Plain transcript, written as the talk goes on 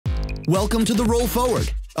Welcome to The Roll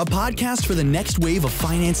Forward, a podcast for the next wave of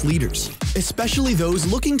finance leaders, especially those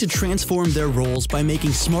looking to transform their roles by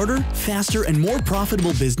making smarter, faster, and more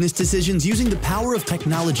profitable business decisions using the power of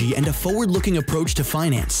technology and a forward-looking approach to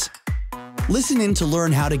finance. Listen in to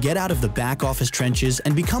learn how to get out of the back office trenches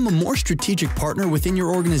and become a more strategic partner within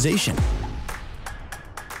your organization.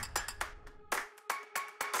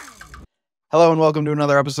 Hello and welcome to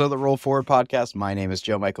another episode of the Roll Forward podcast. My name is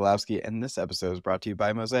Joe Michalowski, and this episode is brought to you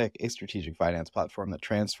by Mosaic, a strategic finance platform that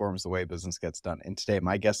transforms the way business gets done. And today,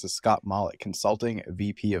 my guest is Scot Mollot, Consulting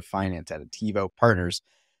VP of Finance at Attivo Partners.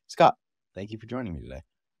 Scot, thank you for joining me today.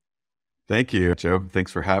 Thank you, Joe.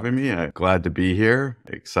 Thanks for having me. Glad to be here.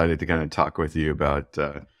 Excited to kind of talk with you about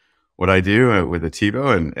what I do with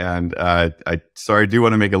Attivo. I do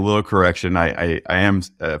want to make a little correction. I am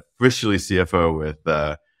officially CFO with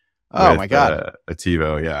Oh my God.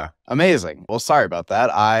 Attivo, yeah. Amazing. Well, sorry about that.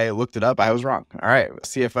 I looked it up. I was wrong. All right.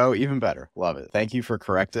 CFO, even better. Love it. Thank you for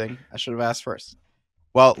correcting. I should have asked first.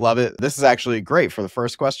 Well, love it. This is actually great for the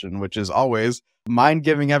first question, which is always mind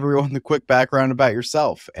giving everyone the quick background about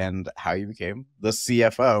yourself and how you became the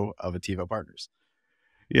CFO of Attivo Partners.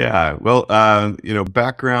 Yeah. Well,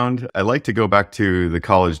 background, I like to go back to the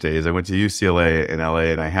college days. I went to UCLA in LA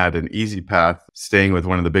and I had an easy path staying with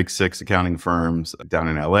one of the big six accounting firms down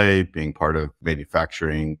in LA, being part of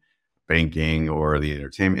manufacturing, banking, or the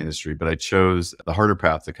entertainment industry. But I chose the harder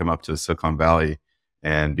path to come up to Silicon Valley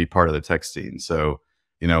and be part of the tech scene. So,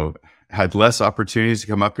 had less opportunities to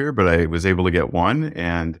come up here, but I was able to get one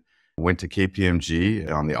and went to KPMG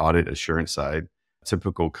on the audit assurance side.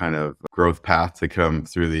 Typical kind of growth path to come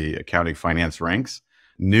through the accounting finance ranks.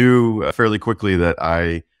 Knew fairly quickly that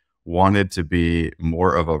I wanted to be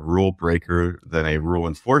more of a rule breaker than a rule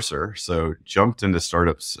enforcer. So jumped into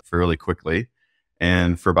startups fairly quickly.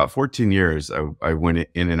 And for about 14 years, I went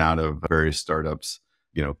in and out of various startups,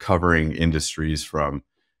 covering industries from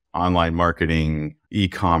online marketing,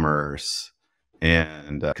 e-commerce,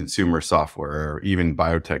 and consumer software, even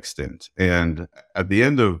biotech stint. And at the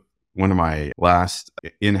end of one of my last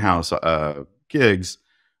in-house gigs,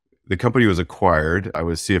 the company was acquired. I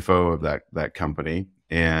was CFO of that company,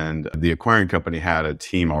 and the acquiring company had a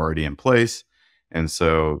team already in place. And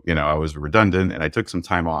so, I was redundant and I took some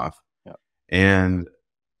time off. Yep. And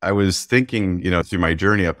I was thinking, through my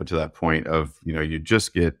journey up until that point of, you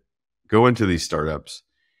just go into these startups,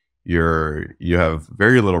 you have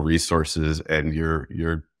very little resources and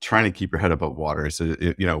you're trying to keep your head above water. So,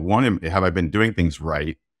 one, have I been doing things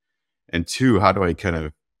right? And two, how do I kind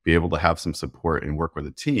of be able to have some support and work with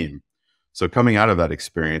a team? So coming out of that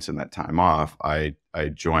experience and that time off, I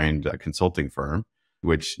joined a consulting firm,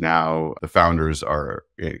 which now the founders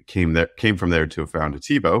came from there to found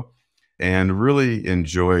Attivo, and really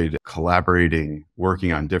enjoyed collaborating,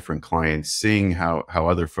 working on different clients, seeing how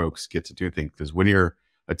other folks get to do things. Because when you're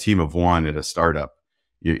a team of one at a startup,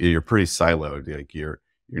 you're pretty siloed. Like your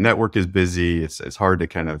network is busy. It's hard to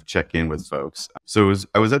kind of check in with folks. So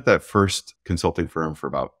I was at that first consulting firm for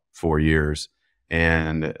about 4 years.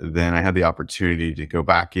 And then I had the opportunity to go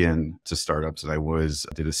back in to startups. And I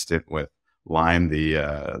did a stint with Lime, the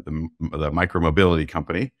micromobility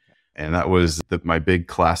company. And that was my big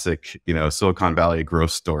classic, Silicon Valley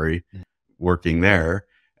growth story, working there.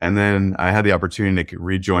 And then I had the opportunity to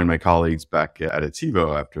rejoin my colleagues back at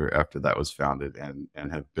Attivo after that was founded, and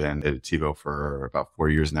have been at Attivo for about 4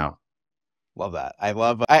 years now. Love that.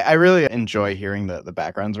 I really enjoy hearing the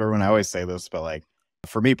backgrounds of everyone. I always say this, but like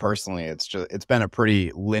for me personally, it's been a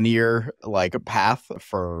pretty linear path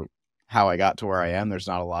for how I got to where I am. There's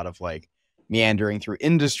not a lot of meandering through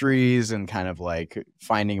industries and kind of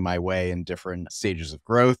finding my way in different stages of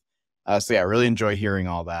growth. So yeah, I really enjoy hearing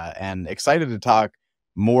all that and excited to talk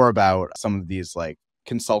more about some of these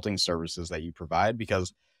consulting services that you provide,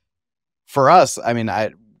 because for us,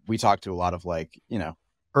 we talk to a lot of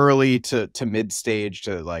early to mid stage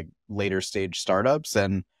to later stage startups,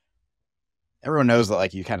 and everyone knows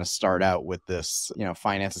that you kind of start out with this,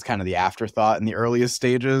 finance is kind of the afterthought in the earliest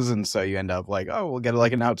stages. And so you end up we'll get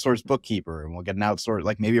an outsourced bookkeeper, and we'll get an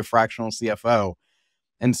outsourced, maybe a fractional CFO.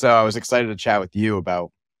 And so I was excited to chat with you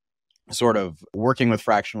about sort of working with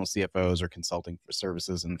fractional CFOs or consulting for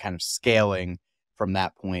services and kind of scaling from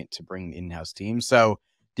that point to bring in-house teams. So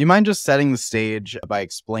do you mind just setting the stage by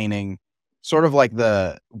explaining sort of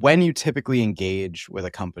when you typically engage with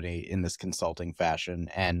a company in this consulting fashion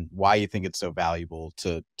and why you think it's so valuable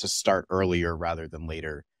to start earlier rather than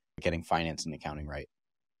later getting finance and accounting right?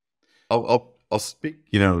 I'll speak,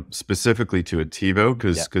 specifically to Attivo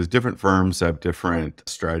because different firms have different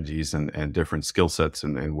strategies and different skill sets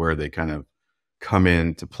and where they kind of come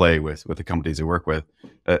in to play with the companies they work with.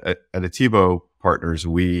 At Attivo Partners,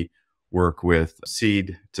 we work with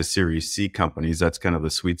seed to Series C companies. That's kind of the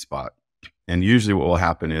sweet spot. And usually what will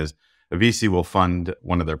happen is a VC will fund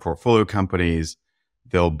one of their portfolio companies.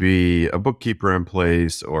 There'll be a bookkeeper in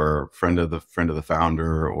place, or friend of the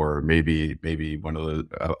founder, or maybe one of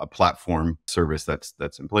a platform service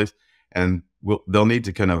that's in place, and they'll need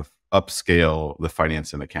to kind of upscale the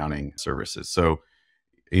finance and accounting services. So,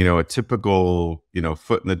 a typical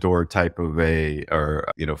foot in the door type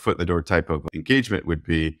of engagement would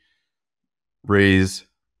be raise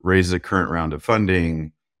a current round of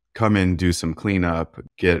funding, come in, do some cleanup,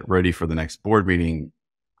 get ready for the next board meeting,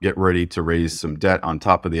 get ready to raise some debt on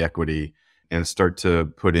top of the equity, and start to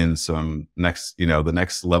put in some the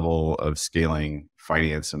next level of scaling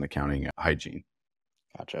finance and accounting hygiene.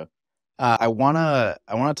 Gotcha. I wanna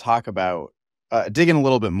talk about dig in a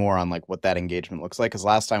little bit more on like what that engagement looks like, because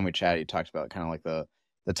last time we chatted, you talked about kind of like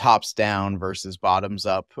the tops down versus bottoms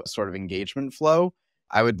up sort of engagement flow.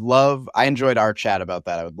 I enjoyed our chat about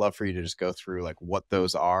that. I would love for you to just go through like what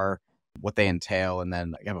those are, what they entail, and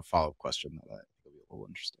then I have a follow-up question that I think will be a little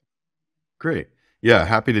interesting. Great. Yeah,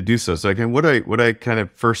 happy to do so. So again, what I kind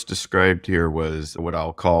of first described here was what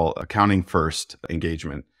I'll call accounting first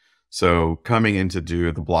engagement. So coming in to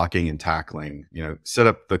do the blocking and tackling, set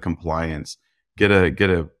up the compliance, get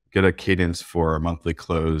a cadence for a monthly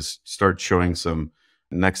close, start showing some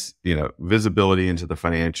visibility into the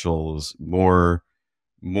financials, more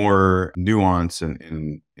nuance,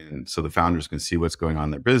 and so the founders can see what's going on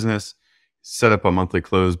in their business, set up a monthly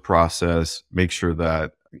close process, make sure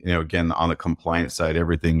that, again, on the compliance side,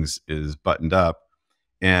 everything's is buttoned up.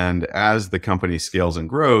 And as the company scales and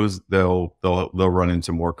grows, they'll run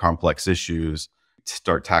into more complex issues,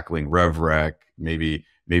 start tackling rev rec, maybe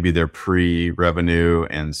they're pre-revenue.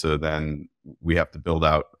 And so then we have to build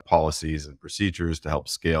out policies and procedures to help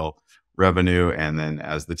scale revenue. And then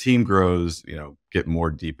as the team grows, get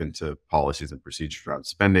more deep into policies and procedures around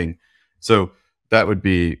spending. So that would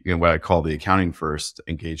be what I call the accounting first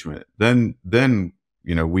engagement. Then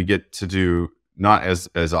we get to do, not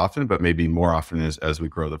as often, but maybe more often as we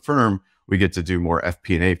grow the firm, we get to do more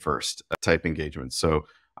FP&A first type engagements. So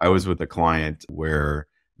I was with a client where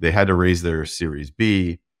they had to raise their Series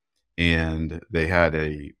B, and they had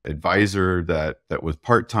a advisor that was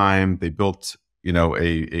part-time. They built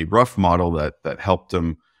a rough model that helped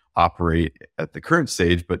them operate at the current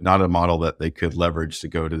stage, but not a model that they could leverage to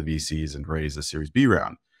go to the VCs and raise a Series B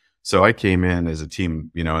round. So I came in as a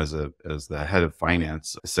team, as the head of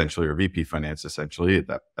finance, essentially, or VP finance, essentially,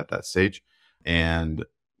 at that stage, and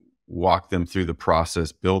walked them through the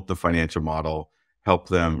process, built the financial model, helped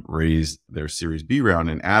them raise their Series B round.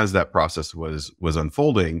 And as that process was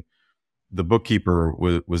unfolding, the bookkeeper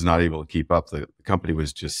was not able to keep up. The company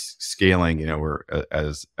was just scaling,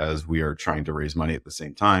 as we are trying to raise money at the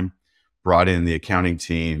same time. Brought in the accounting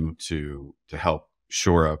team to help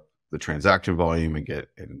shore up the transaction volume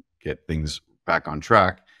and get things back on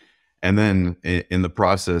track. And then in the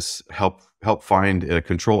process, help find a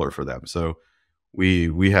controller for them. So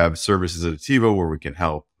we have services at Attivo where we can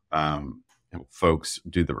help folks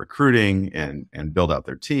do the recruiting and build out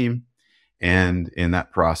their team. And in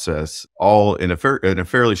that process, all in a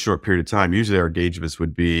fairly short period of time, usually our engagements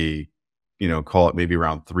would be, call it maybe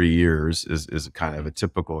around 3 years is kind of a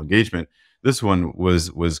typical engagement. This one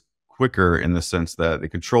was quicker in the sense that the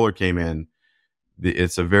controller came in.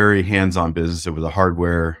 It's a very hands-on business. It was a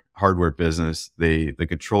hardware business. The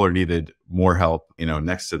controller needed more help,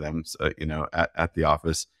 next to them, at the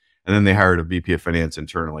office. And then they hired a VP of finance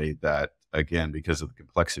internally that, again, because of the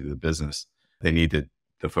complexity of the business, they needed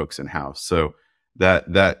the folks in-house. So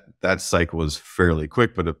that cycle was fairly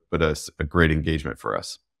quick, but a great engagement for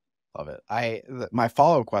us. Love it. My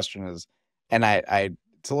follow-up question is, and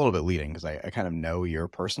it's a little bit leading because I kind of know your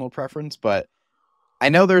personal preference, but I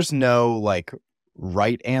know there's no like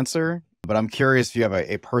right answer, but I'm curious if you have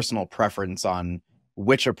a personal preference on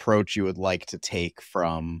which approach you would like to take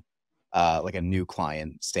from like a new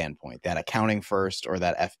client standpoint, that accounting first or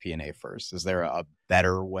that FP&A first. Is there a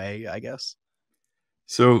better way, I guess?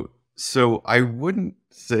 So I wouldn't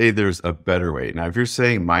say there's a better way. Now, if you're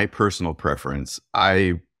saying my personal preference,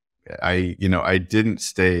 I didn't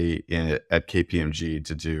stay at KPMG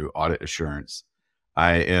to do audit assurance.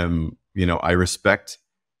 I respect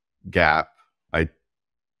GAAP. I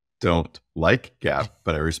don't like GAAP,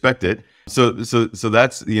 but I respect it. So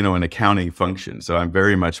that's, an accounting function. So I'm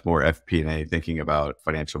very much more FP&A, thinking about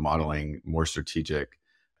financial modeling, more strategic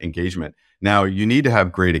engagement. Now, you need to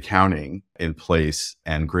have great accounting in place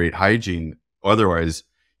and great hygiene. Otherwise,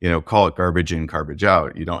 call it garbage in, garbage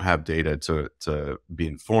out. You don't have data to be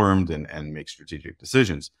informed and make strategic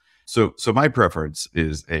decisions. So my preference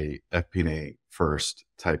is a FP&A first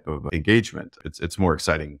type of engagement. It's more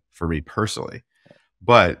exciting for me personally.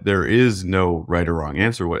 But there is no right or wrong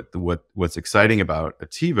answer. What's exciting about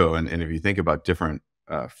Attivo, and if you think about different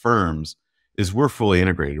firms, is we're fully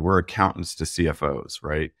integrated. We're accountants to CFOs,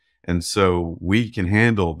 right? And so we can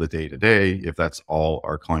handle the day to day if that's all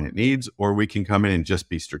our client needs, or we can come in and just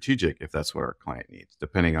be strategic if that's what our client needs,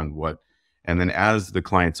 depending on what. And then as the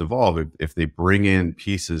clients evolve, if they bring in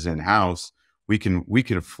pieces in house, we can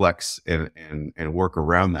flex and work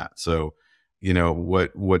around that. So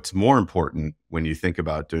what's more important when you think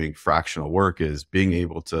about doing fractional work is being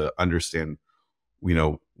able to understand,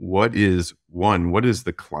 what is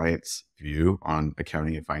the client's view on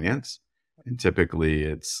accounting and finance? And typically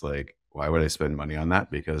it's like, why would I spend money on that?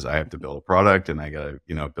 Because I have to build a product and I got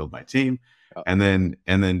to, build my team. And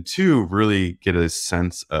then two, really get a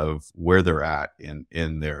sense of where they're at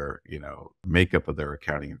in their, makeup of their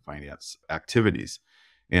accounting and finance activities.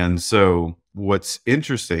 And so what's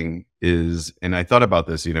interesting is, and I thought about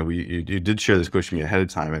this, you did share this question with me ahead of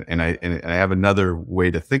time, and I have another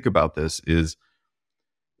way to think about this is,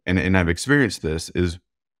 and I've experienced this, is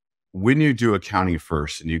when you do accounting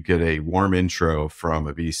first and you get a warm intro from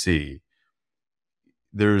a VC,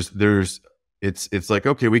 it's like,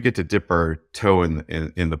 okay, we get to dip our toe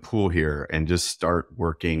in the pool here and just start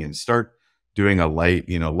working and start doing a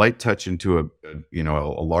light touch into a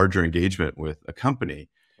larger engagement with a company.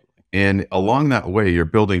 And along that way, you're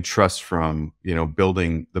building trust from,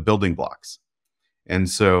 building the building blocks. And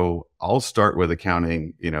so I'll start with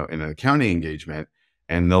accounting, in an accounting engagement,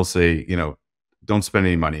 and they'll say, don't spend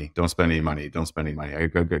any money, don't spend any money, don't spend any money. I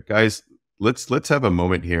go, guys, let's have a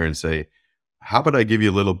moment here and say, how about I give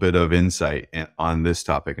you a little bit of insight on this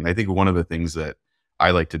topic? And I think one of the things that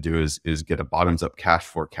I like to do is get a bottoms up cash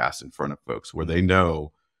forecast in front of folks where they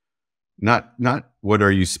know not what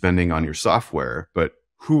are you spending on your software, but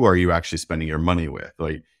who are you actually spending your money with?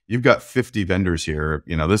 Like, you've got 50 vendors here,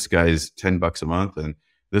 this guy's $10 a month and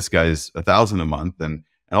this guy's $1,000 a month. And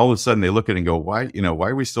all of a sudden they look at it and go, why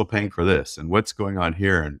are we still paying for this? And what's going on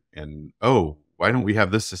here? And oh, why don't we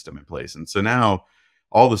have this system in place? And so now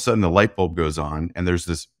all of a sudden the light bulb goes on and there's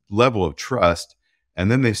this level of trust.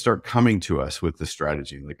 And then they start coming to us with the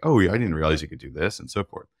strategy like, oh, I didn't realize you could do this, and so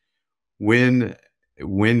forth. When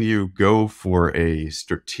you go for a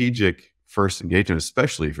strategic first engagement,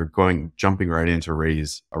 especially if you're jumping right in to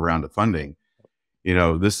raise a round of funding,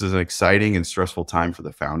 this is an exciting and stressful time for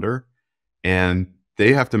the founder. And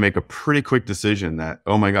they have to make a pretty quick decision that,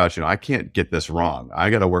 oh my gosh, I can't get this wrong. I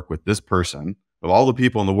got to work with this person. Of all the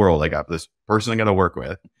people in the world, I got this person I got to work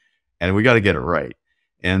with, and we got to get it right.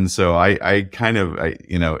 And so I kind of,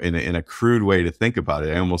 in a crude way to think about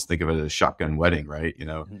it, I almost think of it as a shotgun wedding, right?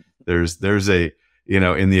 There's a,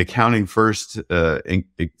 in the accounting first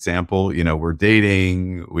example, we're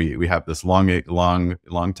dating, we have this long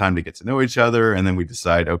time to get to know each other, and then we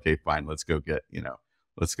decide, okay, fine, let's go get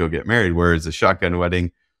married. Whereas a shotgun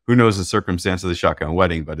wedding, who knows the circumstance of the shotgun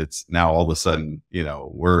wedding, but it's now all of a sudden,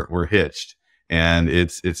 we're hitched, and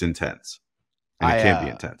it's intense, and it can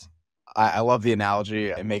be intense. I love the analogy.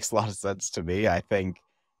 It makes a lot of sense to me. I think,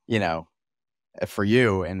 for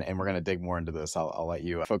you, and we're going to dig more into this, I'll let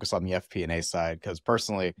you focus on the FP&A side, because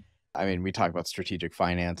personally, we talk about strategic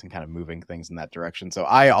finance and kind of moving things in that direction. So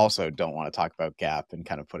I also don't want to talk about GAAP and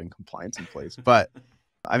kind of putting compliance in place. But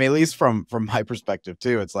at least from my perspective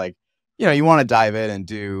too, it's like, you want to dive in and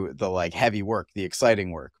do the heavy work, the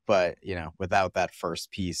exciting work, but without that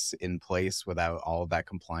first piece in place, without all of that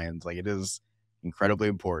compliance, it is incredibly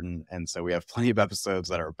important. And so we have plenty of episodes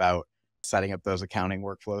that are about setting up those accounting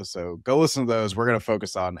workflows. So go listen to those. We're going to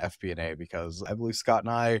focus on FP&A because I believe Scott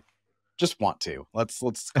and I just want to. Let's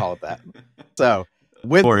call it that. So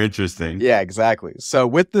with more interesting. Yeah, exactly. So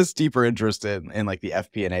with this deeper interest in the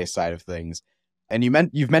FP&A side of things, and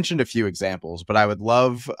you've mentioned a few examples, but I would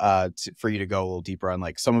love for you to go a little deeper on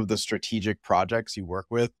some of the strategic projects you work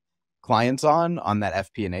with clients on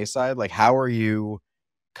that FP&A side. How are you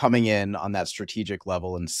coming in on that strategic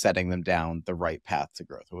level and setting them down the right path to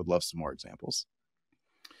growth? I would love some more examples.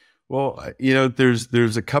 Well,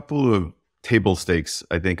 there's a couple of table stakes,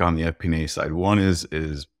 I think, on the FP&A side. One is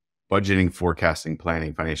budgeting, forecasting,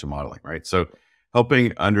 planning, financial modeling, right? So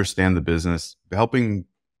helping understand the business, helping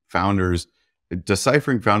founders,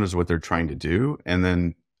 deciphering founders what they're trying to do, and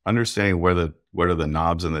then understanding what are the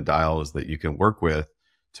knobs and the dials that you can work with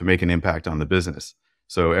to make an impact on the business.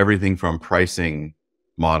 So everything from pricing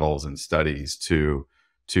models and studies to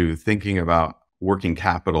thinking about working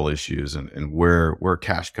capital issues and where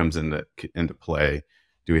cash comes into play.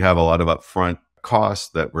 Do we have a lot of upfront costs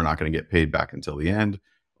that we're not going to get paid back until the end?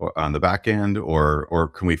 on the back end,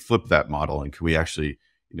 or can we flip that model and can we actually,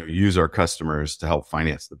 use our customers to help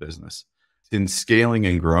finance the business? In scaling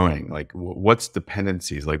and growing, like what's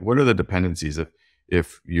dependencies? Like what are the dependencies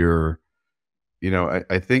if you're,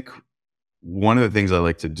 I think one of the things I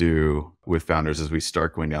like to do with founders as we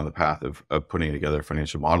start going down the path of putting together a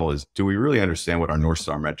financial model is, do we really understand what our North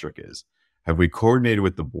Star metric is? Have we coordinated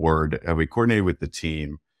with the board? Have we coordinated with the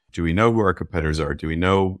team? Do we know who our competitors are? Do we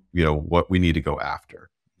know, what we need to go after?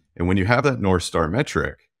 And when you have that North Star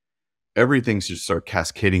metric, everything should start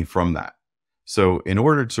cascading from that. So in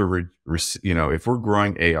order to, if we're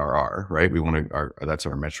growing ARR, right, we want to, that's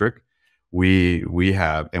our metric. We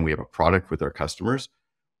have a product with our customers.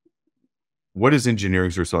 What is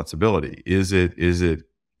engineering's responsibility? Is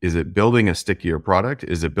it building a stickier product?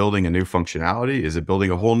 Is it building a new functionality? Is it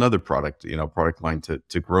building a whole nother product, product line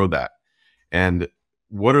to grow that? And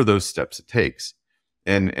what are those steps it takes?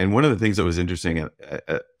 And one of the things that was interesting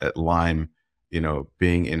at Lime,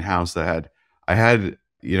 being in-house,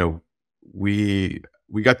 we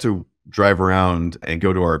got to drive around and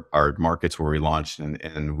go to our markets where we launched,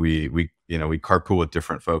 and we carpool with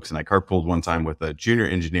different folks. And I carpooled one time with a junior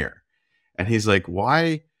engineer. And he's like,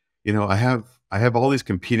 why, I have all these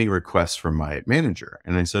competing requests from my manager.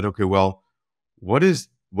 And I said, okay, well,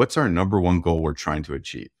 what's our number one goal we're trying to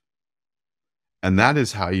achieve? And that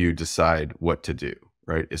is how you decide what to do,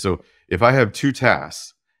 right? So if I have two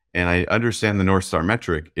tasks and I understand the North Star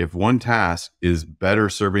metric, if one task is better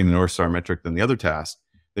serving the North Star metric than the other task,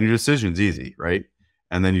 then your decision's easy, right?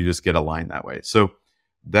 And then you just get aligned that way. So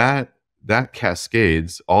that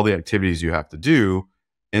cascades all the activities you have to do,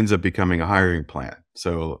 ends up becoming a hiring plan.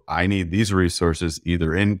 So I need these resources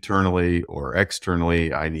either internally or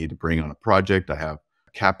externally. I need to bring on a project. I have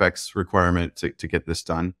a CapEx requirement to get this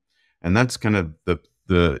done. And that's kind of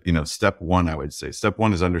the step one, I would say. Step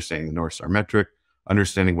one is understanding the North Star metric,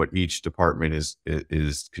 understanding what each department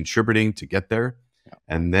is contributing to get there. Yeah.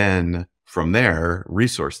 And then from there,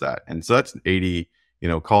 resource that. And so that's 80,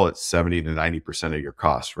 call it 70 to 90% of your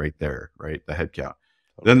costs right there, right? The headcount.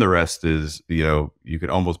 Then the rest is, you could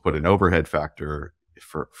almost put an overhead factor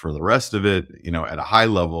for the rest of it, at a high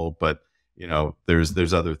level, but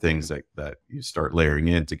there's other things that you start layering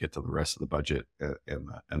in to get to the rest of the budget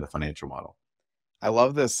and the financial model. I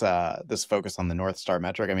love this this focus on the North Star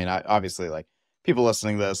metric. I mean, obviously, like people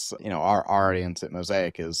listening to this, our audience at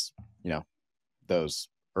Mosaic is, those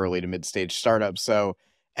early to mid stage startups. So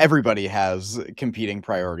everybody has competing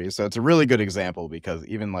priorities. So it's a really good example, because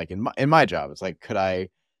even like in my job, it's like, could I,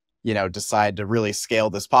 decide to really scale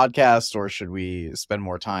this podcast, or should we spend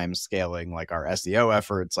more time scaling like our SEO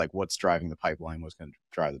efforts? Like what's driving the pipeline, what's going to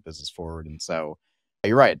drive the business forward? And so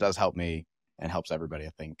you're right. It does help me and helps everybody,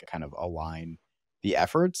 I think, kind of align the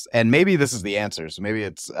efforts. And maybe this is the answer. So maybe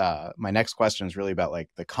it's my next question is really about like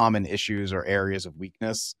the common issues or areas of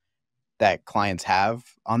weakness that clients have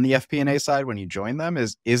on the FP&A side when you join them.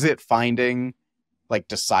 Is it finding, like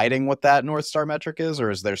deciding what that North Star metric is,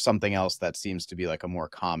 or is there something else that seems to be like a more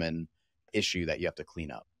common issue that you have to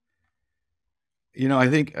clean up? I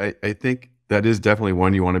think that is definitely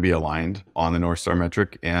one. You want to be aligned on the North Star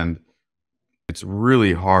metric, and it's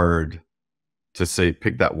really hard to say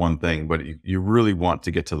pick that one thing, but you really want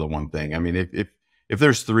to get to the one thing. I mean, if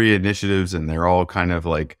there's 3 initiatives and they're all kind of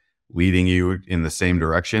like leading you in the same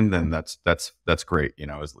direction, then that's great.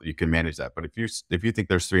 You can manage that. But if you think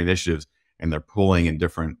there's 3 initiatives and they're pulling in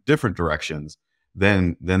different directions,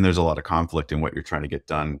 then there's a lot of conflict in what you're trying to get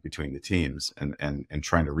done between the teams and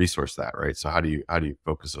trying to resource that, right? So how do you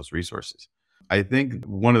focus those resources? I think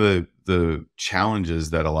one of the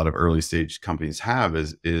challenges that a lot of early stage companies have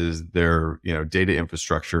is their data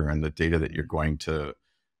infrastructure and the data that you're going to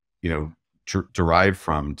derive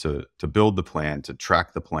from to build the plan, to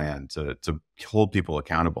track the plan, to hold people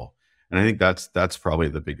accountable. And I think that's probably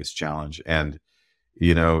the biggest challenge. And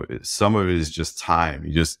some of it is just time.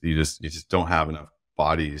 You just don't have enough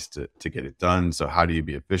bodies to get it done. So how do you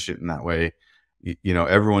be efficient in that way?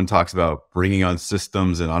 Everyone talks about bringing on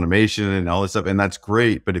systems and automation and all this stuff, and that's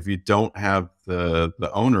great. But if you don't have the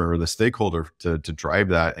owner or the stakeholder to drive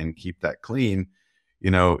that and keep that clean,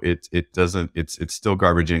 it's still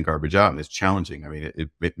garbage in, garbage out, and it's challenging. I mean,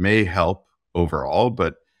 it may help overall,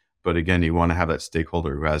 but again, you want to have that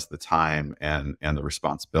stakeholder who has the time and the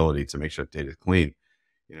responsibility to make sure that data is clean.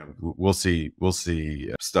 We'll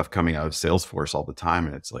see stuff coming out of Salesforce all the time,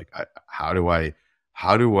 and it's like, how do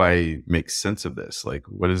I make sense of this? Like,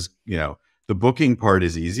 what is, the booking part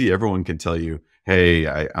is easy. Everyone can tell you, hey,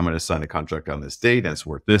 I'm going to sign a contract on this date and it's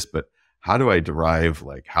worth this, but how do I derive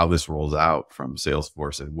like how this rolls out from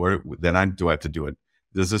Salesforce, and do I have to do it?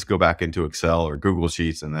 Does this go back into Excel or Google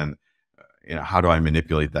Sheets and then, how do I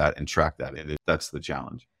manipulate that and track that? And that's the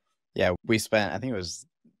challenge. Yeah, we spent, I think it was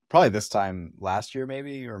probably this time last year,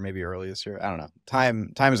 maybe, or maybe early this year. I don't know.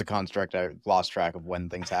 Time is a construct. I lost track of when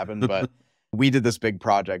things happen, but we did this big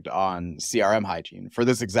project on CRM hygiene for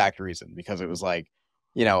this exact reason, because it was like,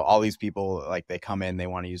 all these people, like, they come in, they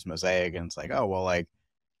want to use Mosaic, and it's like, oh, well, like,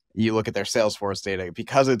 you look at their Salesforce data,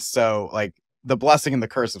 because it's so, like, the blessing and the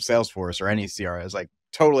curse of Salesforce or any CRM is like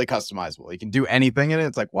totally customizable. You can do anything in it.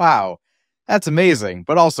 It's like, wow, that's amazing.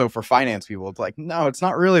 But also for finance people, it's like, no, it's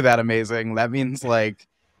not really that amazing. That means, like,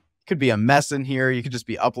 could be a mess in here. You could just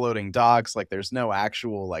be uploading docs. Like, there's no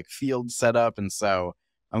actual, like, field setup. And so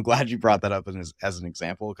I'm glad you brought that up as an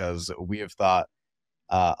example, because we have thought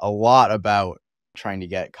a lot about trying to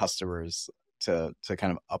get customers to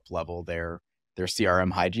kind of up level their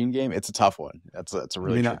CRM hygiene game. It's a tough one. It's a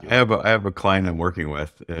really tricky one. I have a client I'm working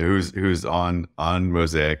with who's on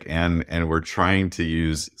Mosaic, and we're trying to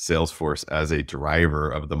use Salesforce as a driver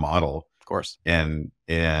of the model. Of course. And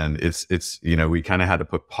it's we kind of had to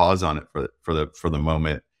put pause on it for the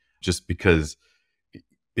moment, just because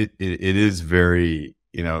it is very,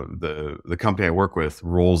 the company I work with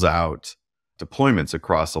rolls out deployments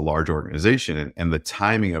across a large organization, and the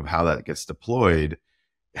timing of how that gets deployed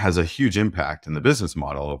has a huge impact in the business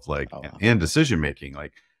model of and decision making.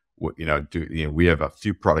 Like, we have a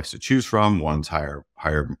few products to choose from. One's higher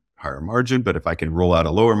margin, but if I can roll out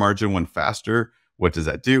a lower margin one faster, what does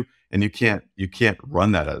that do? And you can't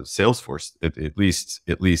run that as Salesforce,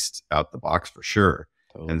 at least out the box, for sure.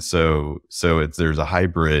 Totally. And so there's a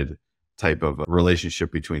hybrid type of relationship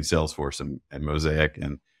between Salesforce and Mosaic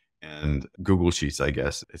and Google Sheets. I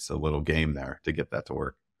guess it's a little game there to get that to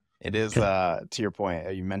work. It is, to your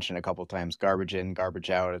point, you mentioned a couple of times, garbage in,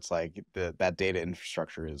 garbage out. It's like that data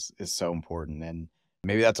infrastructure is so important. And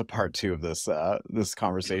maybe that's a part two of this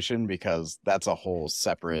conversation, because that's a whole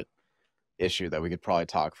separate issue that we could probably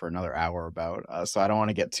talk for another hour about. So I don't want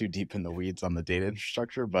to get too deep in the weeds on the data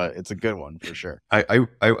infrastructure, but it's a good one for sure. I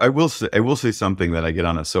will say something that I get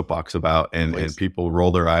on a soapbox about, and people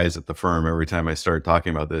roll their eyes at the firm every time I start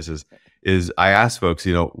talking about this, is I ask folks,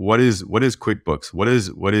 what is QuickBooks? What is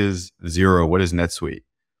Xero? What is NetSuite?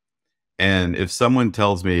 And if someone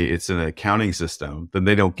tells me it's an accounting system, then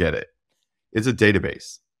they don't get it. It's a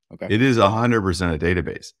database. Okay. It is 100% a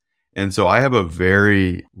database. And so I have a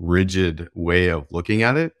very rigid way of looking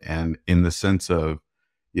at it. And in the sense of,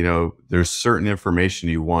 there's certain information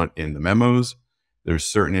you want in the memos. There's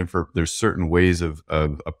certain ways of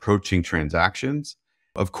approaching transactions.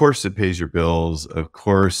 Of course, it pays your bills. Of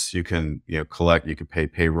course, you can, collect, you can pay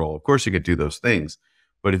payroll. Of course, you could do those things.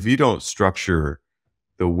 But if you don't structure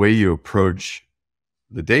the way you approach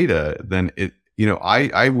the data, then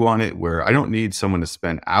I want it where I don't need someone to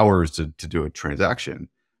spend hours to do a transaction.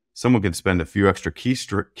 Someone can spend a few extra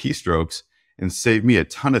keystrokes and save me a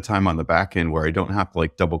ton of time on the back end, where I don't have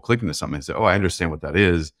to double click into something and say, oh, I understand what that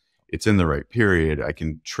is. It's in the right period. I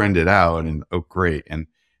can trend it out, and oh, great. And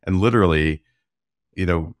literally,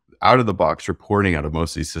 out of the box reporting out of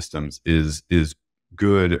most of these systems is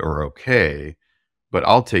good or okay, but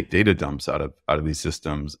I'll take data dumps out of these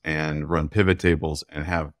systems and run pivot tables and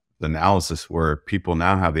have the analysis where people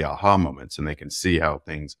now have the aha moments, and they can see how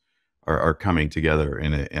things are coming together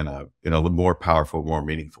in a more powerful, more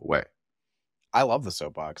meaningful way. I love the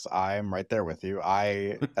soapbox. I'm right there with you.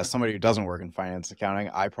 As somebody who doesn't work in finance accounting,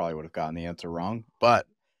 I probably would have gotten the answer wrong, but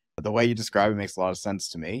the way you describe it makes a lot of sense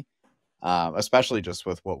to me. Especially just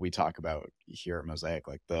with what we talk about here at Mosaic,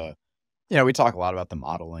 like we talk a lot about the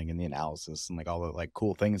modeling and the analysis and all the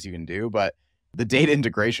cool things you can do, but the data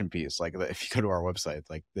integration piece, if you go to our website,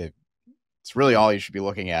 it's really all you should be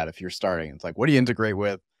looking at if you're starting. It's what do you integrate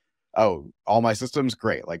with? Oh, all my systems,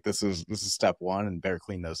 great. This is step one, and better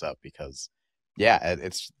clean those up, because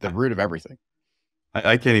it's the root of everything.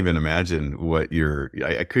 I can't even imagine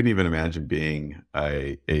I couldn't even imagine being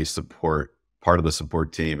a part of the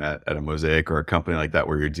support team at a Mosaic or a company like that,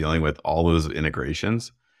 where you're dealing with all those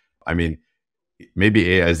integrations. I mean, maybe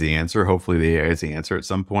AI is the answer. Hopefully the AI is the answer at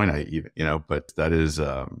some point. But that is,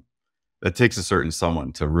 that takes a certain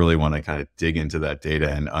someone to really want to kind of dig into that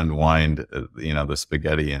data and unwind, the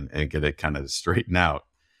spaghetti and get it kind of straightened out.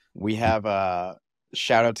 We have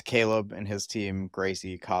shout out to Caleb and his team,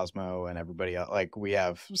 Gracie, Cosmo, and everybody else. We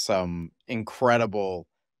have some incredible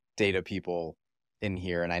data people in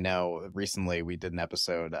here. And I know recently we did an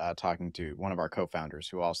episode talking to one of our co-founders,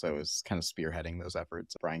 who also is kind of spearheading those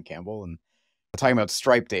efforts, Brian Campbell, and talking about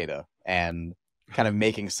Stripe data and kind of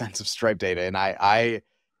making sense of Stripe data. And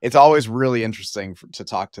it's always really interesting to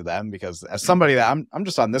talk to them, because as somebody that I'm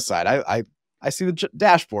just on this side, I see the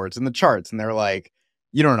dashboards and the charts, and they're like,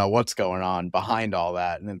 you don't know what's going on behind all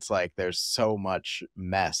that. And it's like, there's so much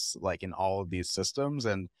mess like in all of these systems.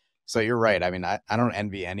 And so you're right. I mean, I don't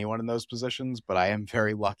envy anyone in those positions, but I am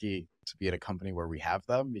very lucky to be at a company where we have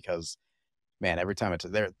them because man, every time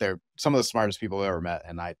they're some of the smartest people I've ever met.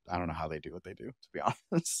 And I don't know how they do what they do, to be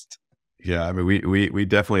honest. Yeah, I mean, we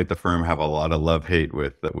definitely at the firm have a lot of love-hate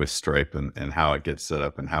with Stripe and how it gets set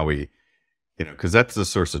up and how we, because that's the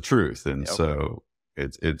source of truth. And Yep. so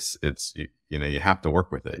it's you have to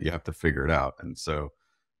work with it. You have to figure it out. And so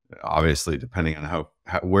obviously, depending on how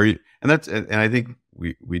where you, and I think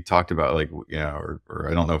we talked about like, or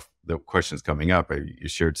I don't know if the question's coming up. You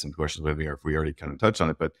shared some questions with me, or if we already kind of touched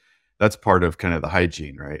on it, but that's part of kind of the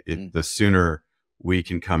hygiene, right? The sooner we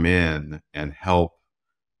can come in and help,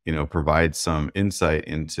 provide some insight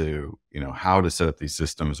into, how to set up these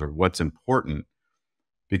systems or what's important.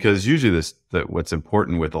 Because usually what's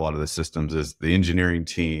important with a lot of the systems is the engineering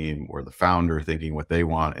team or the founder thinking what they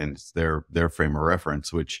want and it's their frame of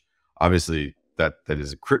reference, which obviously that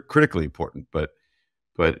is critically important. But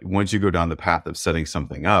once you go down the path of setting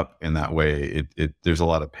something up in that way, there's a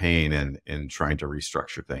lot of pain in trying to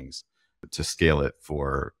restructure things to scale it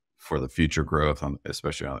for the future growth,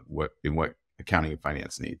 especially on what accounting and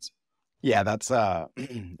finance needs. Yeah, that's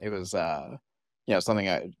it was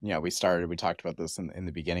something we talked about this in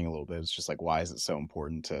the beginning a little bit. It's just like, why is it so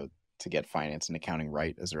important to get finance and accounting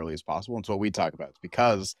right as early as possible? And so what we talk about is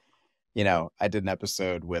because, I did an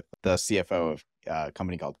episode with the CFO of a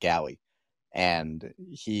company called Galley, and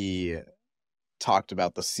he talked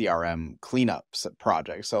about the CRM cleanups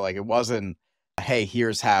project. So like, it wasn't, hey,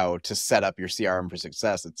 here's how to set up your CRM for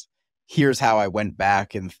success. It's here's how I went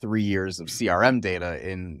back in 3 years of CRM data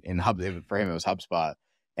in for him, it was HubSpot,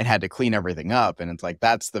 and had to clean everything up. And it's like,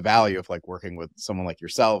 that's the value of like working with someone like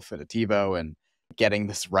yourself at Attivo and getting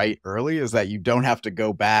this right early, is that you don't have to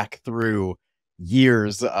go back through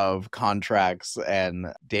years of contracts and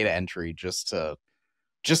data entry just to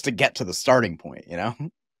get to the starting point,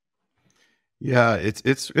 Yeah,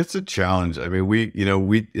 it's a challenge. I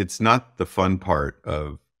mean, it's not the fun part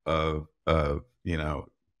of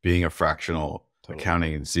being a fractional Totally.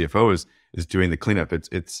 accounting and CFO is doing the cleanup.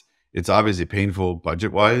 It's obviously painful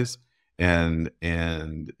budget wise, and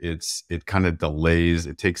it kind of delays.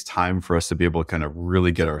 It takes time for us to be able to kind of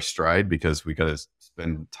really get our stride because we got to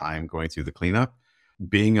spend time going through the cleanup.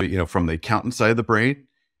 Being from the accountant side of the brain,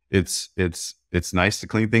 it's nice to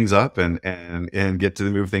clean things up and get to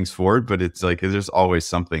move things forward, but it's like there's always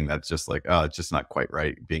something that's just like, oh, it's just not quite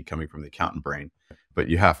right coming from the accountant brain. But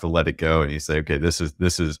you have to let it go and you say, okay, this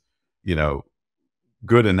is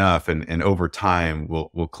good enough, and over time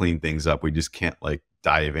we'll clean things up. We just can't like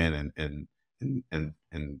dive in and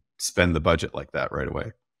spend the budget like that right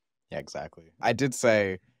away. Yeah, exactly. I did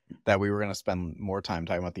say that we were going to spend more time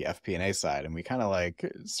talking about the FP&A side, and we kind of like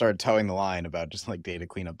started towing the line about just like data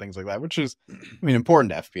cleanup, things like that, which is, I mean,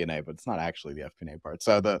 important to FP&A, but it's not actually the FP&A part.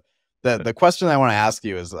 So the question I want to ask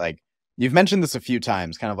you is like, you've mentioned this a few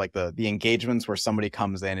times, kind of like the engagements where somebody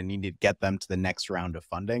comes in and you need to get them to the next round of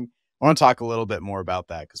funding. I want to talk a little bit more about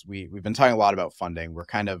that because we've been talking a lot about funding. We're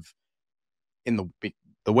kind of in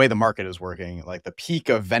the way the market is working, like the peak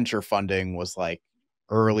of venture funding was like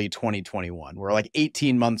early 2021. We're like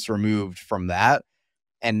 18 months removed from that.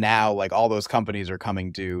 And now like all those companies are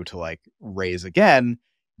coming due to like raise again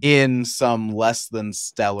in some less than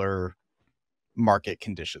stellar market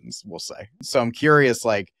conditions, we'll say. So I'm curious,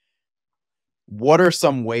 like, what are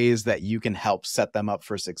some ways that you can help set them up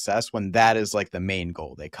for success when that is like the main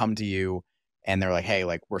goal? They come to you and they're like, hey,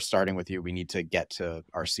 like we're starting with you. We need to get to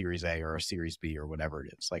our Series A or our Series B or whatever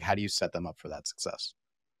it is. Like, how do you set them up for that success?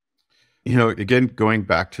 Again, going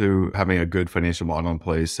back to having a good financial model in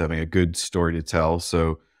place, having a good story to tell.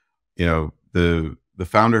 So, the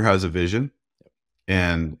founder has a vision,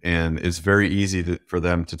 and it's very easy for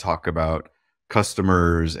them to talk about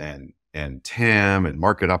customers and TAM and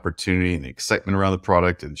market opportunity and the excitement around the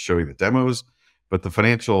product and showing the demos, but the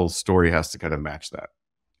financial story has to kind of match that.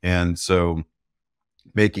 And so,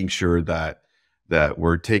 making sure that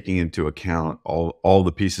we're taking into account all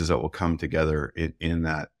the pieces that will come together in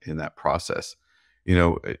that process.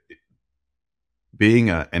 Being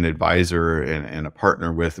an advisor and a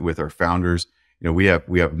partner with our founders, we have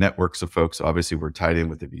networks of folks. Obviously, we're tied in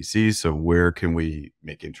with the VCs. So where can we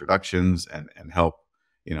make introductions and help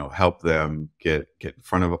them get in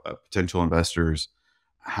front of potential investors?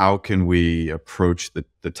 How can we approach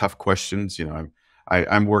the tough questions?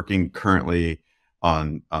 I'm working currently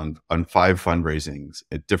on 5 fundraisings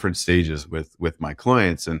at different stages with my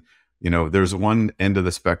clients. And, there's one end of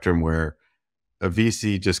the spectrum where a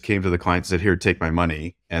VC just came to the client and said, "Here, take my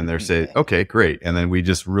money," and they're saying, "Okay, great," and then we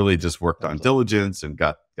just really just worked on diligence and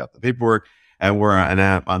got the paperwork, and we're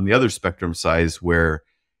on the other spectrum size where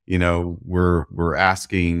we're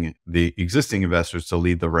asking the existing investors to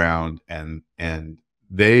lead the round, and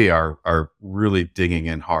they are really digging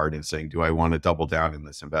in hard and saying, do I want to double down in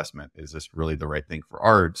this investment? Is this really the right thing for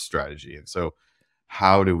our strategy? And so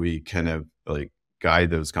how do we kind of like guide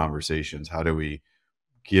those conversations? How do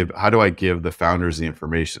I give the founders the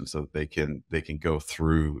information so that they can go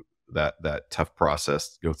through that tough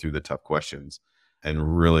process, go through the tough questions,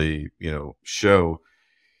 and really, show,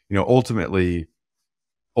 ultimately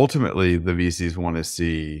the VCs want to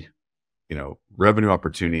see, revenue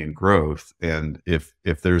opportunity and growth. And if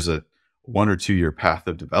there's a 1 or 2 year path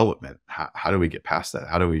of development, how do we get past that?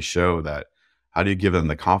 How do we show that? How do you give them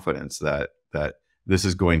the confidence that this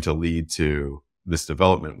is going to lead to this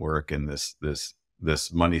development work, and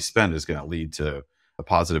this money spent is going to lead to a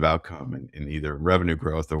positive outcome in either revenue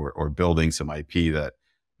growth or building some IP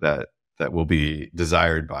that will be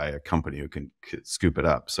desired by a company who can scoop it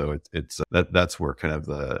up. So that's where kind of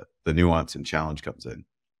the nuance and challenge comes in.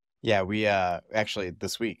 Yeah, we actually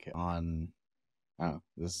this week on,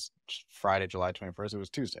 this is Friday, July 21st. It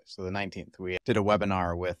was Tuesday, so the 19th. We did a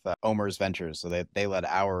webinar with Omer's Ventures. So they led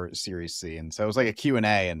our Series C. And so it was like a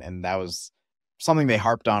Q&A, and that was something they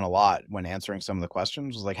harped on a lot when answering some of the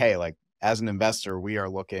questions, was like, hey, like as an investor, we are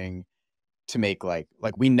looking to make like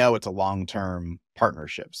we know it's a long-term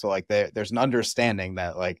partnership. So like there's an understanding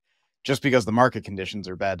that like just because the market conditions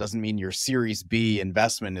are bad doesn't mean your Series B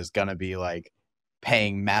investment is going to be like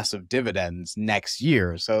paying massive dividends next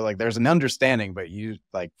year. So like there's an understanding, but you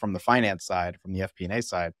like from the finance side, from the FP&A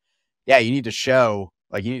side, yeah, you need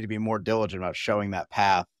to be more diligent about showing that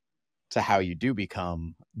path to how you do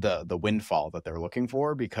become the windfall that they're looking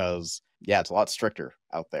for, because yeah, it's a lot stricter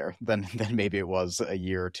out there than maybe it was a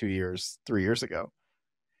year, 2 years, 3 years ago.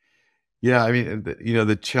 Yeah, I mean,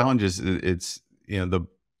 the challenge is it's the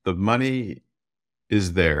money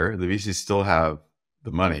is there. The VCs still have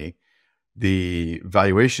the money. The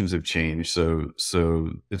valuations have changed, so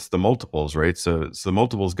it's the multiples, right? So the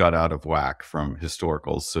multiples got out of whack from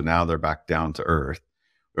historicals, so now they're back down to earth,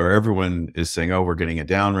 where everyone is saying, "Oh, we're getting a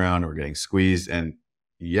down round, we're getting squeezed." And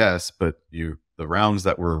yes, but the rounds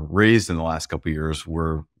that were raised in the last couple of years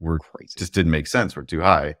were Crazy. just didn't make sense, were too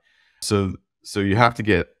high. So you have to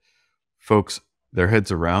get folks their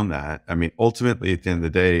heads around that. I mean, ultimately, at the end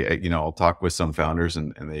of the day, I'll talk with some founders,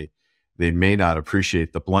 and they may not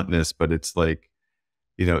appreciate the bluntness, but it's like,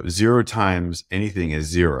 0 times anything is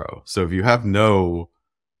 0. So if you have no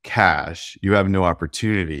cash, you have no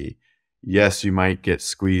opportunity. Yes, you might get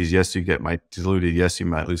squeezed. Yes, might diluted. Yes, you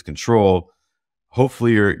might lose control.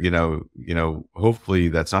 Hopefully hopefully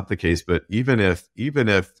that's not the case. But even if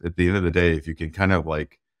at the end of the day, if you can kind of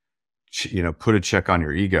like, put a check on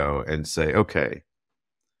your ego and say, okay,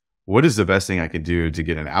 what is the best thing I can do to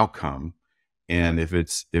get an outcome? And if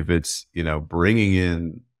it's bringing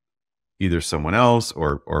in either someone else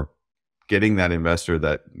or getting that investor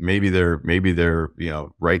that maybe they're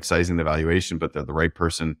right sizing the valuation, but they're the right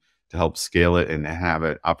person to help scale it and have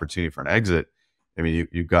an opportunity for an exit. I mean,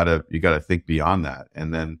 you gotta think beyond that.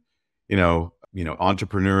 And then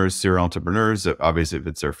entrepreneurs, serial entrepreneurs, obviously if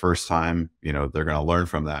it's their first time, they're going to learn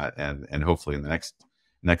from that, and hopefully in the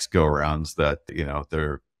next go arounds that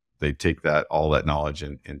they take all that knowledge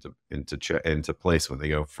into place when they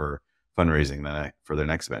go for fundraising for their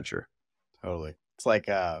next venture. Totally. It's like,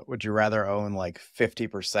 would you rather own like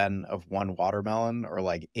 50% of one watermelon or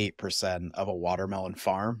like 8% of a watermelon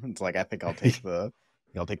farm? It's like, I think I'll take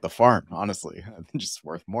the farm, honestly. I think it's just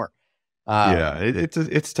worth more. Yeah,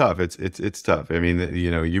 it's tough. It's tough. I mean,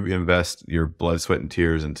 you invest your blood, sweat, and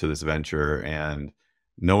tears into this venture, and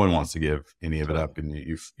no one wants to give any of it up, and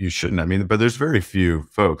you shouldn't. I mean, but there's very few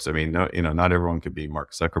folks. I mean, not everyone could be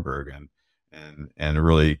Mark Zuckerberg and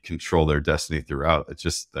really control their destiny throughout. It's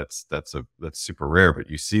just that's super rare. But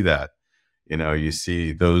you see that, you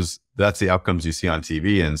see that's the outcomes you see on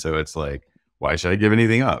TV, and so it's like, why should I give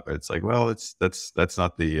anything up? It's like, well, that's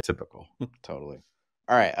not the typical. Totally.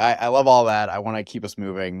 All right. I love all that. I want to keep us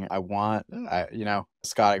moving. Scott,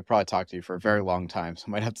 I could probably talk to you for a very long time, so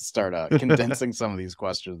I might have to start condensing some of these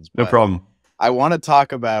questions. No problem. I want to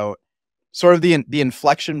talk about sort of the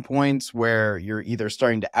inflection points where you're either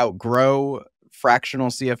starting to outgrow fractional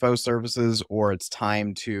CFO services, or it's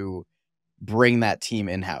time to bring that team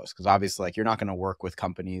in-house. Because obviously, like, you're not going to work with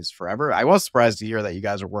companies forever. I was surprised to hear that you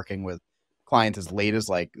guys are working with clients as late as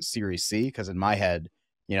like Series C, because in my head,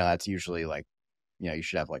 that's usually like, you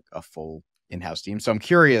should have like a full in-house team. So I'm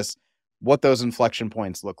curious, what those inflection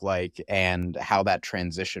points look like and how that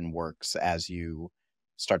transition works as you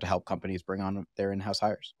start to help companies bring on their in-house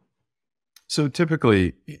hires. So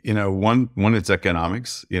typically, one it's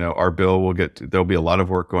economics. Our bill there'll be a lot of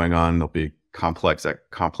work going on. There'll be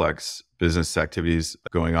complex business activities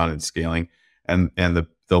going on and scaling,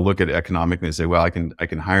 they'll look at economic and they say, well, I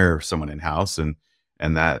can hire someone in house, and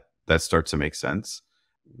that starts to make sense.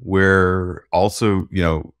 Where also,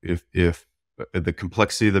 if the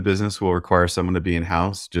complexity of the business will require someone to be in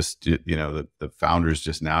house, just the founders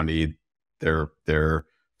just now need their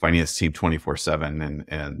finance team 24/7,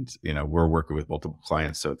 and we're working with multiple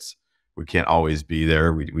clients, so we can't always be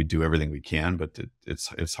there. We do everything we can, but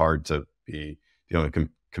it's hard to be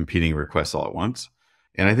competing requests all at once.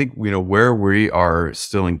 And I think where we are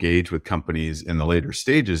still engaged with companies in the later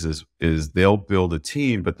stages is they'll build a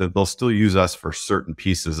team, but they'll still use us for certain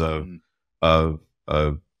pieces of the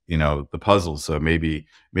puzzle. So maybe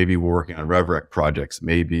we're working on RevRec projects.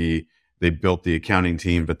 Maybe they built the accounting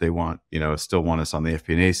team, but they still want us on the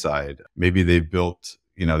FP&A side. Maybe they've built,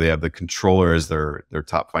 they have the controller as their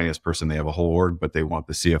top finance person. They have a whole org, but they want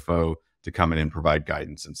the CFO to come in and provide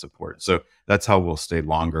guidance and support. So that's how we'll stay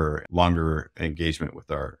longer engagement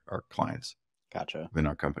with our clients. Gotcha. In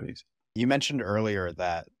our companies. You mentioned earlier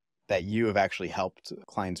that you have actually helped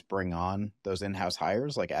clients bring on those in-house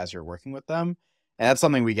hires, like as you're working with them. And that's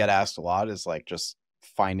something we get asked a lot, is like just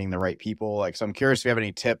finding the right people. Like, so I'm curious if you have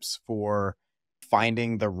any tips for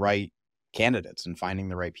finding the right candidates and finding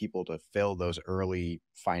the right people to fill those early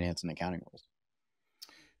finance and accounting roles.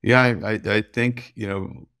 Yeah, I think,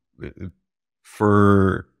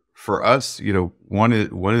 for us, one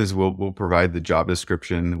is we'll provide the job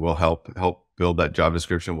description. We'll help build that job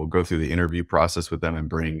description. We'll go through the interview process with them and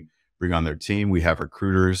bring on their team. We have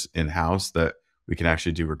recruiters in-house that we can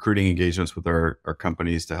actually do recruiting engagements with our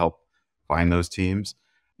companies to help find those teams.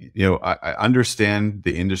 I understand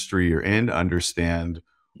the industry you're in, understand,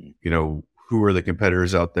 who are the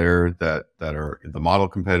competitors out there that are the model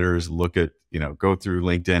competitors. Look at, go through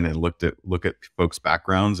LinkedIn and look at folks'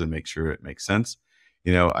 backgrounds and make sure it makes sense.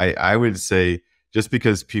 I would say, just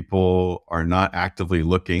because people are not actively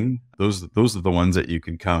looking, those are the ones that you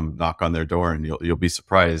can come knock on their door, and you'll be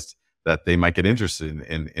surprised that they might get interested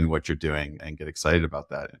in what you're doing and get excited about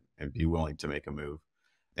that and be willing to make a move.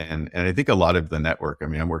 And I think a lot of the network,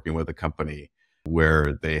 I'm working with a company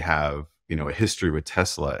where they have, a history with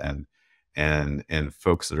Tesla and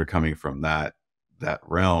folks that are coming from that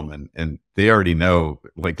realm, and they already know,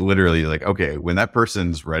 like literally, like, okay, when that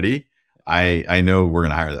person's ready, I know we're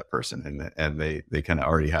going to hire that person, and they kind of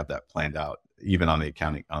already have that planned out, even on the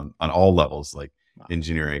accounting, on all levels, like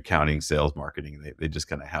engineering, accounting, sales, marketing. They just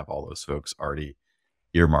kind of have all those folks already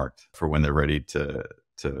earmarked for when they're ready to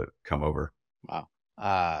come over. Wow.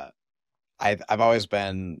 I've always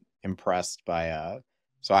been impressed by,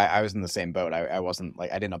 so I was in the same boat. I wasn't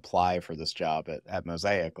like, I didn't apply for this job at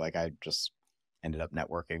Mosaic. Like, I just ended up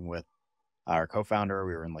networking with our co-founder.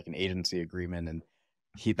 We were in like an agency agreement, and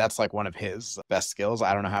that's like one of his best skills.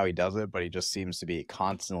 I don't know how he does it, but he just seems to be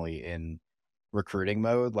constantly in recruiting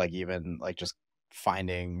mode. Like, even like just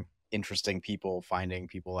finding interesting people, finding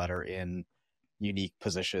people that are in unique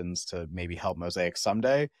positions to maybe help Mosaic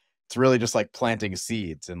someday. It's really just like planting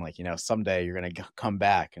seeds, and like, someday you're going to come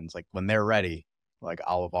back, and it's like when they're ready, like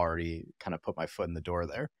I'll have already kind of put my foot in the door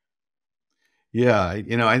there. Yeah.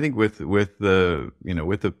 I think with the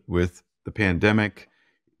pandemic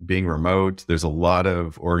being remote, there's a lot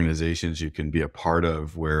of organizations you can be a part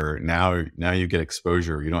of where now you get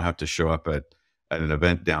exposure. You don't have to show up at an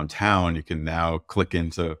event downtown. You can now click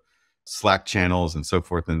into Slack channels and so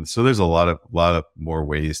forth. And so there's a lot of more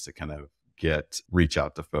ways to kind of reach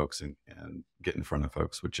out to folks and get in front of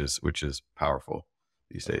folks, which is powerful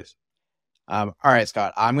these days. All right,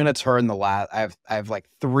 Scott, I'm going to turn I have like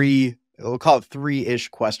we'll call it 3-ish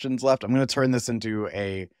questions left. I'm going to turn this into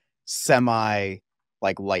a semi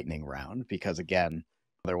like lightning round, because again,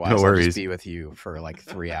 otherwise I'll just be with you for like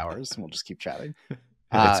 3 hours and we'll just keep chatting.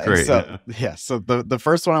 That's great. So, yeah. So the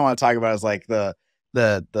first one I want to talk about is like the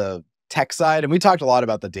tech side. And we talked a lot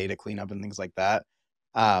about the data cleanup and things like that.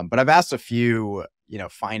 But I've asked a few,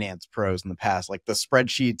 finance pros in the past, like the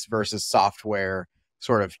spreadsheets versus software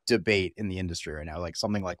sort of debate in the industry right now. Like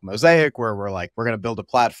something like Mosaic, where we're going to build a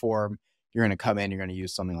platform. You're going to come in, you're going to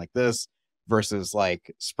use something like this, versus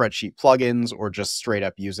like spreadsheet plugins or just straight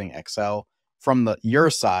up using Excel. From your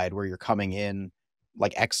side, where you're coming in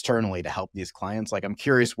like externally to help these clients, like I'm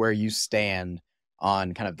curious where you stand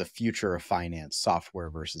on kind of the future of finance, software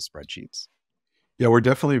versus spreadsheets. Yeah, we're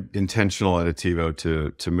definitely intentional at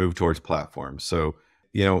Attivo to move towards platforms. So,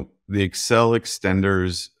 the Excel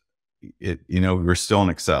extenders we're still in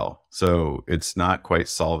Excel. So it's not quite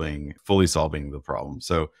fully solving the problem.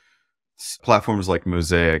 So platforms like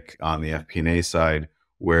Mosaic on the FP&A side,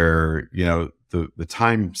 where, the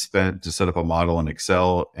time spent to set up a model in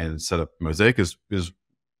Excel and set up Mosaic is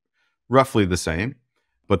roughly the same.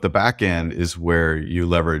 But the back end is where you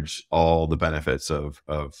leverage all the benefits of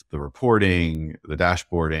the reporting, the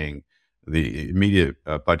dashboarding, the immediate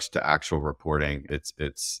budget to actual reporting. It's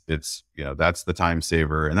that's the time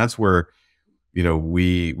saver, and that's where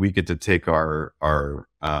we get to take our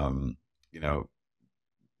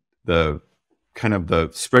the kind of the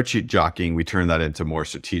spreadsheet jockeying, we turn that into more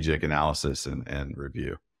strategic analysis and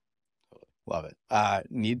review. Love it. I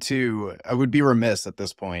would be remiss at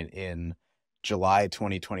this point in July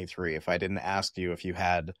 2023 if I didn't ask you if you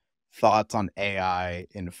had thoughts on AI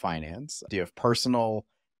in finance. Do you have personal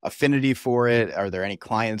affinity for it? Are there any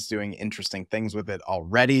clients doing interesting things with it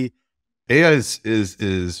already? AI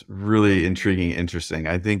is really intriguing, interesting.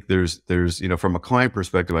 I think there's from a client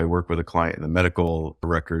perspective, I work with a client in the medical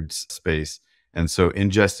records space. And so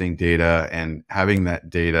ingesting data and having that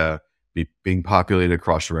data being populated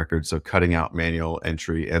across the record, so cutting out manual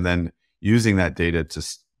entry, and then using that data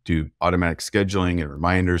to do automatic scheduling and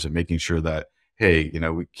reminders, and making sure that, hey,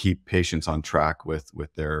 we keep patients on track with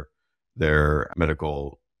their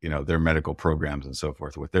medical programs and so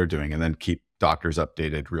forth, what they're doing, and then keep doctors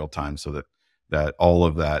updated real time, so that all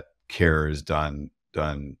of that care is done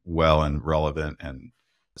well and relevant. And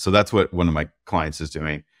so that's what one of my clients is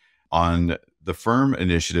doing. On the firm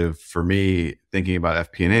initiative, for me, thinking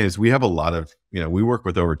about FP&A, is we have a lot of, we work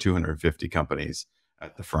with over 250 companies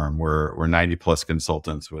at the firm. We're 90 plus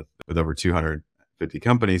consultants with over 250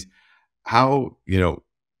 companies. How,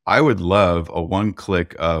 I would love a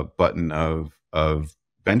one-click button of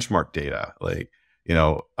benchmark data, like,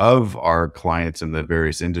 of our clients in the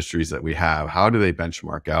various industries that we have. How do they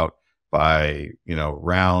benchmark out by,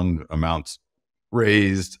 round amounts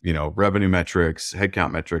raised, revenue metrics,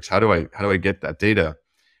 headcount metrics? How do I get that data?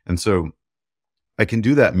 And so I can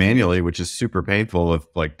do that manually, which is super painful, of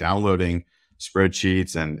like downloading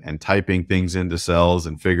spreadsheets and typing things into cells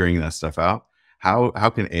and figuring that stuff out. How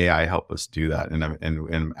can AI help us do that? And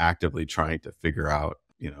I'm actively trying to figure out,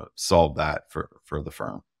 solve that for the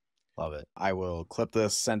firm. Love it. I will clip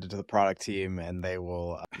this, send it to the product team, and they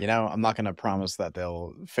will, I'm not going to promise that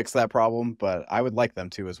they'll fix that problem, but I would like them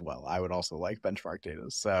to as well. I would also like benchmark data.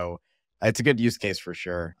 So it's a good use case for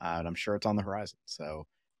sure. And I'm sure it's on the horizon. So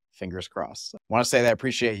fingers crossed. I want to say that I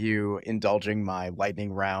appreciate you indulging my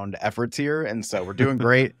lightning round efforts here. And so we're doing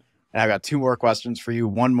great. And I've got two more questions for you.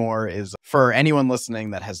 One more is for anyone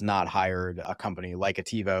listening that has not hired a company like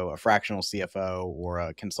Attivo, a fractional CFO, or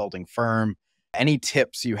a consulting firm. Any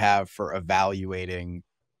tips you have for evaluating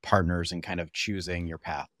partners and kind of choosing your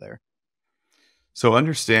path there? So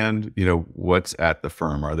understand, what's at the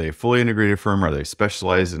firm. Are they a fully integrated firm? Are they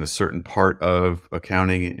specialized in a certain part of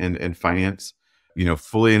accounting and finance?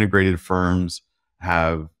 Fully integrated firms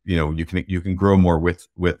have, you can grow more with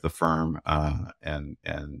the firm,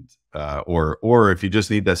 or if you just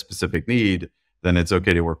need that specific need, then it's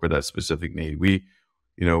okay to work with that specific need. We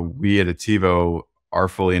at Attivo are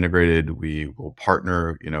fully integrated. We will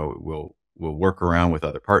partner, we'll work around with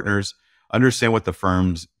other partners, understand what the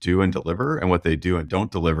firms do and deliver, and what they do and don't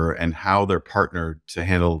deliver, and how they're partnered to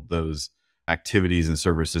handle those activities and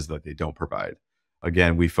services that they don't provide.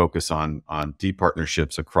 Again, we focus on deep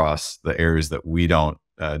partnerships across the areas that we don't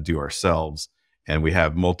do ourselves, and we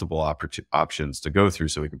have multiple options to go through,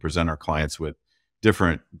 so we can present our clients with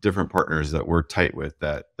different partners that we're tight with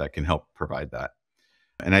that can help provide that.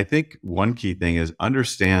 And I think one key thing is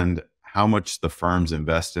understand how much the firms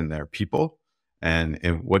invest in their people, and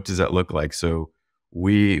what does that look like. So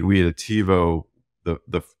we at Attivo,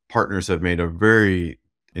 the partners have made a very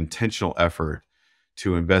intentional effort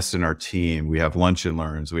to invest in our team. We have lunch and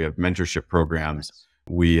learns, we have mentorship programs,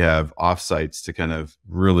 we have offsites to kind of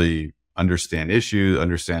really understand issues,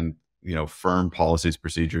 understand, firm policies,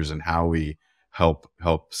 procedures, and how we help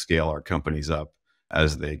scale our companies up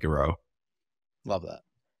as they grow. Love that.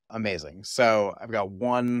 Amazing. So I've got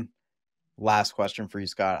one last question for you,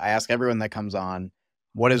 Scott. I ask everyone that comes on,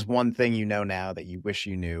 what is one thing you know now that you wish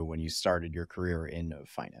you knew when you started your career in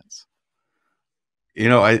finance?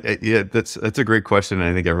 That's a great question. And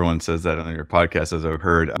I think everyone says that on your podcast, as I've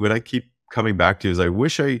heard. What I keep coming back to is I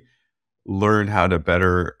wish I learned how to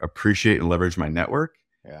better appreciate and leverage my network,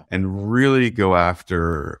 and really go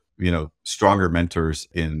after, stronger mentors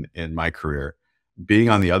in my career. Being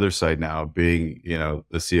on the other side now, being,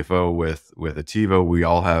 the CFO with Attivo, we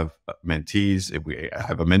all have mentees. We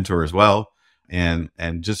have a mentor as well, and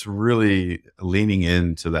just really leaning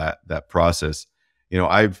into that process.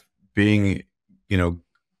 I've being,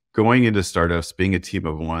 going into startups, being a team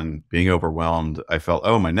of one, being overwhelmed, I felt,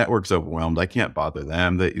 oh, my network's overwhelmed. I can't bother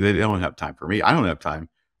them. They don't have time for me. I don't have time.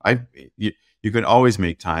 You can always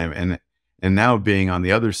make time. And now being on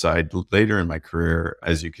the other side later in my career,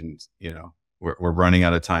 as you can, we're running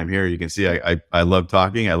out of time here. You can see I love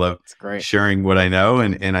talking. I love sharing what I know.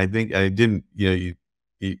 And I think I didn't,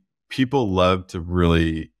 people love to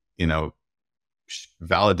really,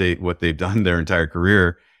 validate what they've done their entire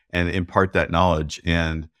career and impart that knowledge.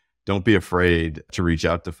 And don't be afraid to reach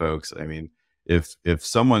out to folks. I mean, if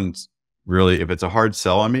someone's really, if it's a hard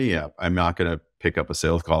sell on me, yeah, I'm not going to pick up a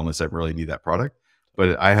sales call unless I really need that product.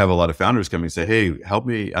 But I have a lot of founders coming and say, hey, help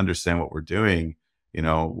me understand what we're doing.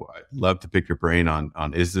 I'd love to pick your brain on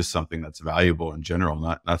is this something that's valuable in general,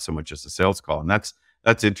 not so much just a sales call. And that's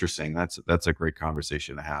interesting. That's a great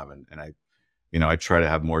conversation to have. And I try to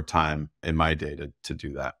have more time in my day to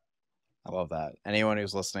do that. I love that. Anyone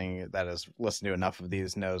who's listening that has listened to enough of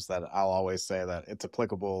these knows that I'll always say that it's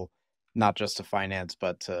applicable not just to finance,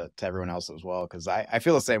 but to everyone else as well. Because I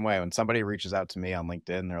feel the same way. When somebody reaches out to me on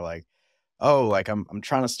LinkedIn, they're like, oh, like I'm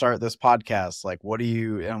trying to start this podcast. Like, what do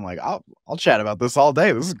you, and I'm like, I'll chat about this all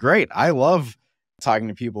day. This is great. I love talking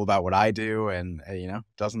to people about what I do. And, it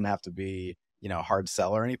doesn't have to be, a hard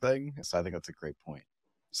sell or anything. So I think that's a great point.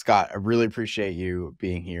 Scott, I really appreciate you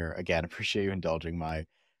being here. Again, appreciate you indulging my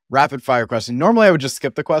rapid fire question. Normally I would just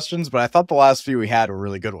skip the questions, but I thought the last few we had were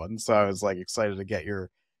really good ones. So I was like excited to get your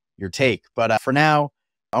take. But for now,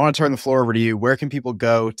 I want to turn the floor over to you. Where can people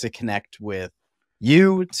go to connect with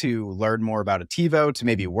you, to learn more about Attivo, to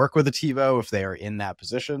maybe work with Attivo if they are in that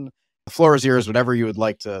position? The floor is yours, whatever you would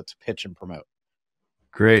like to pitch and promote.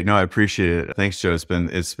 Great. No, I appreciate it. Thanks, Joe.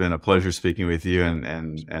 It's been a pleasure speaking with you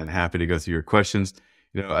and happy to go through your questions.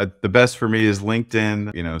 The best for me is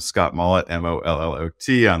LinkedIn, Scot Mollot,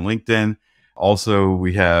 Mollot on LinkedIn. Also,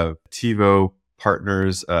 we have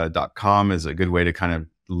attivopartners.com is a good way to kind of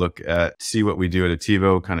see what we do at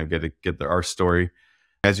Attivo, kind of get our story.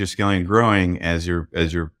 As you're scaling and growing, as you're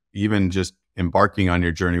even just embarking on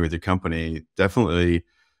your journey with your company, definitely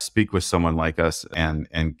speak with someone like us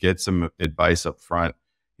and get some advice up front.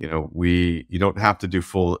 You don't have to do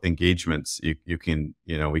full engagements. You can,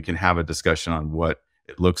 we can have a discussion on what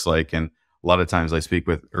it looks like. And a lot of times I speak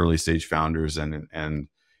with early stage founders and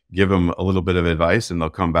give them a little bit of advice, and they'll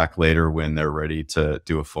come back later when they're ready to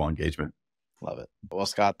do a full engagement. Love it. Well,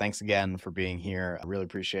 Scott, thanks again for being here. I really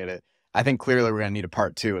appreciate it. I think clearly we're going to need a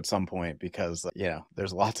part 2 at some point because,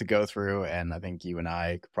 there's a lot to go through, and I think you and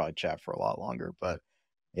I could probably chat for a lot longer, but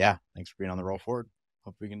yeah, thanks for being on the Roll Forward.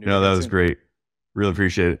 Hope we can do it. No, that was great. Really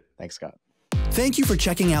appreciate it. Thanks, Scott. Thank you for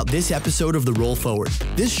checking out this episode of The Roll Forward.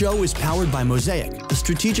 This show is powered by Mosaic, a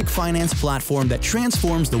strategic finance platform that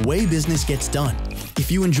transforms the way business gets done.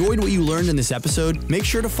 If you enjoyed what you learned in this episode, make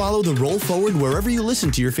sure to follow The Roll Forward wherever you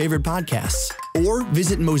listen to your favorite podcasts. Or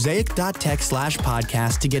visit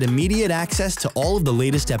mosaic.tech/podcast to get immediate access to all of the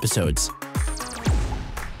latest episodes.